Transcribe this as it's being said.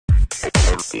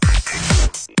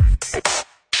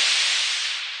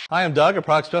Hi, I'm Doug, a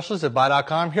product specialist at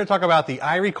Buy.com. I'm here to talk about the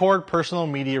iRecord Personal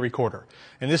Media Recorder.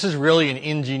 And this is really an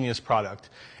ingenious product.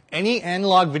 Any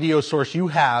analog video source you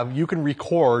have, you can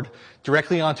record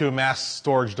directly onto a mass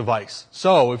storage device.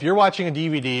 So if you're watching a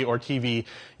DVD or TV,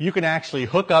 you can actually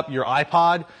hook up your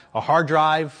iPod, a hard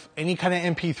drive, any kind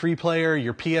of MP3 player,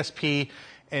 your PSP,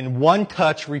 and one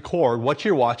touch record what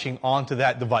you're watching onto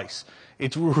that device.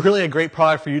 It's really a great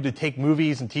product for you to take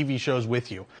movies and TV shows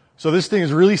with you. So this thing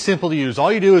is really simple to use.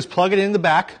 All you do is plug it in the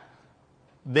back,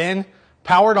 then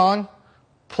power it on,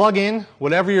 plug in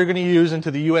whatever you're going to use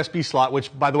into the USB slot,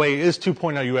 which, by the way, is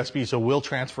 2.0 USB, so we'll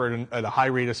transfer it at a high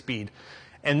rate of speed.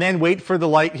 And then wait for the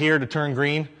light here to turn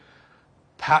green,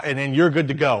 and then you're good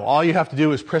to go. All you have to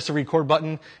do is press the record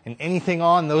button, and anything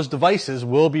on those devices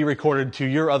will be recorded to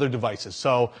your other devices.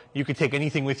 So you can take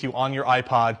anything with you on your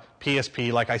iPod,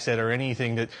 PSP, like I said, or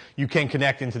anything that you can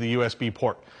connect into the USB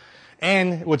port.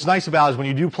 And what's nice about it is when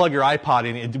you do plug your iPod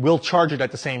in, it will charge it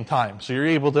at the same time. So you're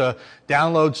able to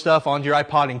download stuff onto your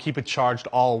iPod and keep it charged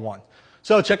all in one.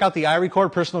 So check out the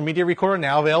iRecord Personal Media Recorder,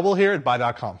 now available here at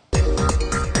Buy.com.